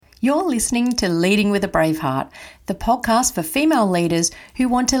You're listening to Leading with a Brave Heart, the podcast for female leaders who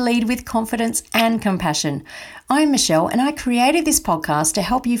want to lead with confidence and compassion. I'm Michelle, and I created this podcast to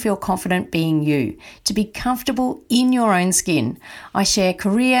help you feel confident being you, to be comfortable in your own skin. I share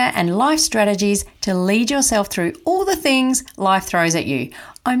career and life strategies to lead yourself through all the things life throws at you.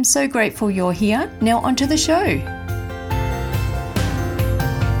 I'm so grateful you're here. Now onto the show.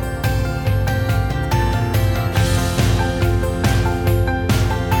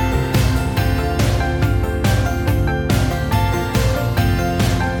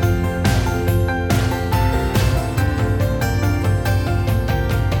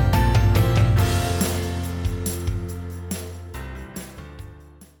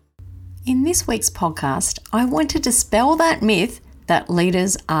 In this week's podcast, I want to dispel that myth that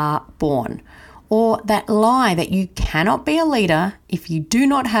leaders are born, or that lie that you cannot be a leader if you do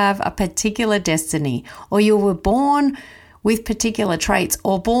not have a particular destiny, or you were born with particular traits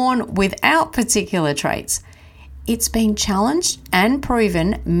or born without particular traits. It's been challenged and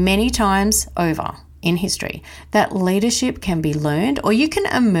proven many times over in history that leadership can be learned, or you can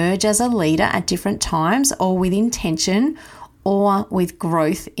emerge as a leader at different times or with intention or with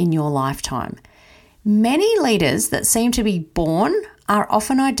growth in your lifetime. Many leaders that seem to be born are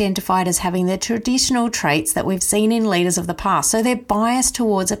often identified as having the traditional traits that we've seen in leaders of the past. So they're biased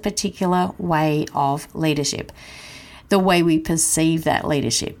towards a particular way of leadership, the way we perceive that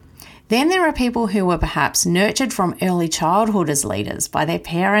leadership. Then there are people who were perhaps nurtured from early childhood as leaders by their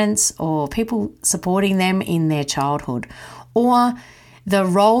parents or people supporting them in their childhood, or the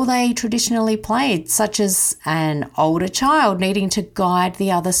role they traditionally played, such as an older child needing to guide the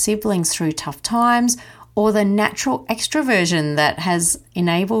other siblings through tough times, or the natural extroversion that has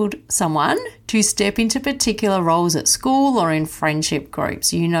enabled someone to step into particular roles at school or in friendship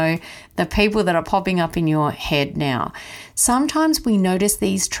groups. You know, the people that are popping up in your head now. Sometimes we notice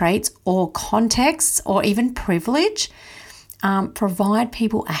these traits or contexts or even privilege provide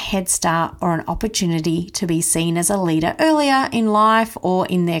people a head start or an opportunity to be seen as a leader earlier in life or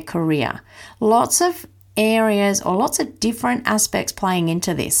in their career. Lots of areas or lots of different aspects playing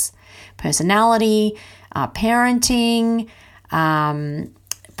into this. Personality, parenting,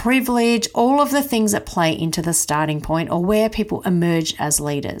 privilege, all of the things that play into the starting point or where people emerge as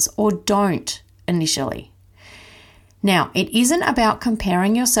leaders or don't initially. Now, it isn't about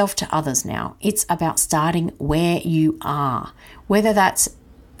comparing yourself to others now. It's about starting where you are, whether that's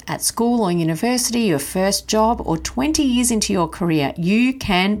at school or university, your first job, or 20 years into your career, you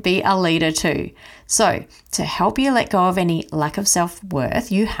can be a leader too. So, to help you let go of any lack of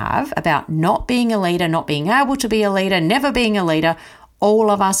self-worth you have about not being a leader, not being able to be a leader, never being a leader, all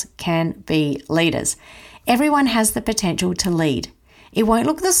of us can be leaders. Everyone has the potential to lead. It won't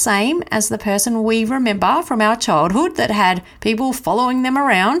look the same as the person we remember from our childhood that had people following them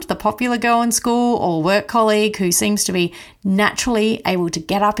around, the popular girl in school or work colleague who seems to be naturally able to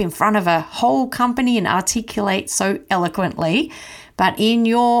get up in front of a whole company and articulate so eloquently. But in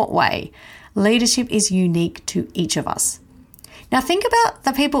your way, leadership is unique to each of us. Now think about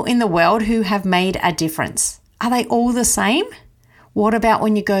the people in the world who have made a difference. Are they all the same? What about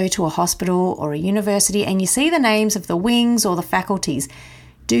when you go to a hospital or a university and you see the names of the wings or the faculties?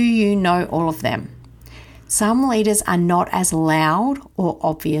 Do you know all of them? Some leaders are not as loud or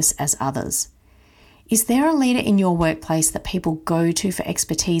obvious as others. Is there a leader in your workplace that people go to for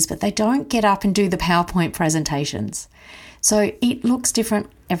expertise, but they don't get up and do the PowerPoint presentations? So it looks different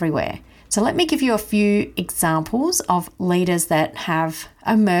everywhere. So let me give you a few examples of leaders that have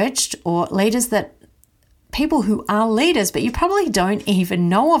emerged or leaders that people who are leaders, but you probably don't even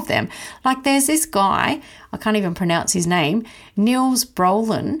know of them. Like there's this guy, I can't even pronounce his name, Niels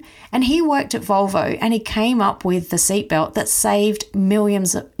Brolin, and he worked at Volvo and he came up with the seatbelt that saved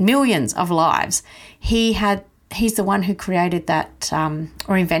millions of lives. He's the one who created that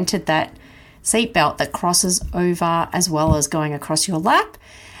or invented that seatbelt that crosses over as well as going across your lap.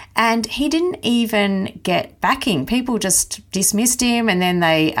 And he didn't even get backing. People just dismissed him, and then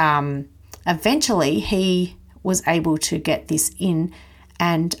they eventually, he was able to get this in,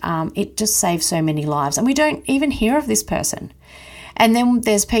 and it just saved so many lives. And we don't even hear of this person. And then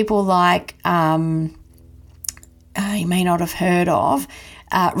there's people like, you may not have heard of,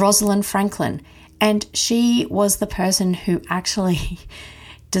 Rosalind Franklin. And she was the person who actually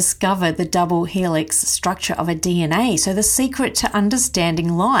discovered the double helix structure of a DNA. So the secret to understanding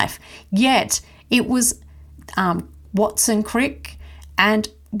life. Yet it was Watson Crick and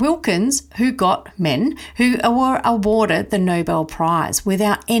Wilkins who were awarded the Nobel Prize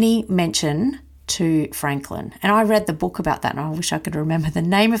without any mention to Franklin. And I read the book about that, and I wish I could remember the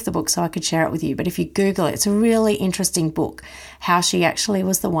name of the book so I could share it with you. But if you Google it, it's a really interesting book, how she actually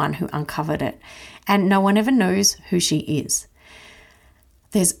was the one who uncovered it. And no one ever knows who she is.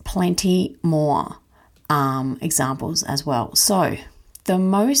 There's plenty more examples as well. So the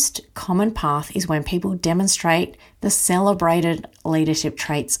most common path is when people demonstrate the celebrated leadership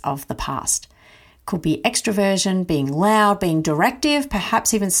traits of the past. Could be extroversion, being loud, being directive,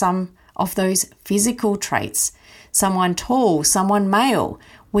 perhaps even some of those physical traits. Someone tall, someone male.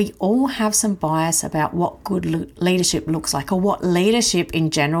 We all have some bias about what good leadership looks like, or what leadership in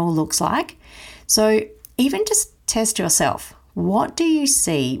general looks like. So even just test yourself. What do you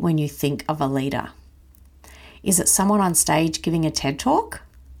see when you think of a leader? Is it someone on stage giving a TED talk?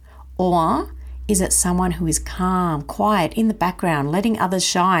 Or is it someone who is calm, quiet, in the background, letting others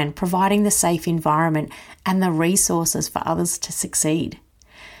shine, providing the safe environment and the resources for others to succeed?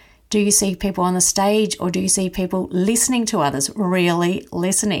 Do you see people on the stage, or do you see people listening to others, really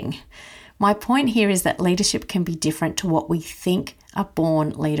listening? My point here is that leadership can be different to what we think a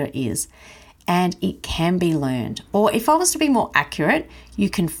born leader is, and it can be learned. Or if I was to be more accurate, you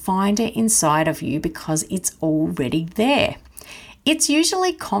can find it inside of you because it's already there. It's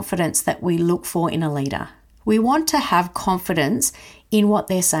usually confidence that we look for in a leader. We want to have confidence in what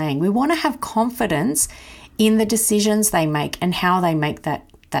they're saying. We want to have confidence in the decisions they make and how they make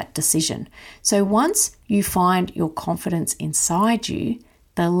that decision. So once you find your confidence inside you,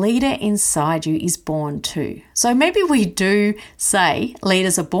 the leader inside you is born too. So maybe we do say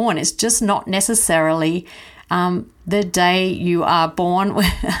leaders are born. It's just not necessarily the day you are born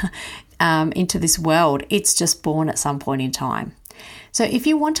into this world. It's just born at some point in time. So if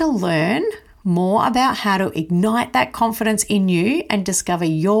you want to learn more about how to ignite that confidence in you and discover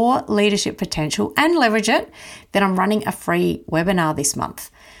your leadership potential and leverage it, then I'm running a free webinar this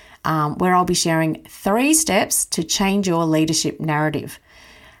month where I'll be sharing 3 steps to change your leadership narrative.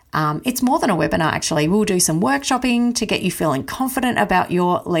 It's more than a webinar, actually. We'll do some workshopping to get you feeling confident about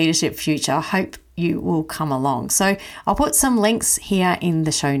your leadership future. I hope you will come along. So I'll put some links here in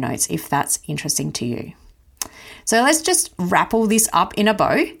the show notes if that's interesting to you. So let's just wrap all this up in a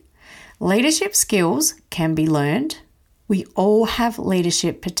bow. Leadership skills can be learned. We all have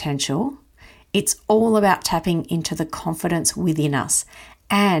leadership potential. It's all about tapping into the confidence within us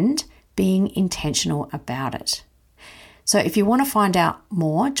and being intentional about it. So if you want to find out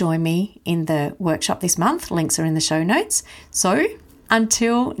more, join me in the workshop this month. Links are in the show notes. So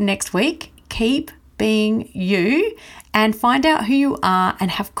until next week, keep being you and find out who you are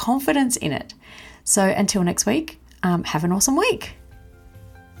and have confidence in it. So until next week, have an awesome week.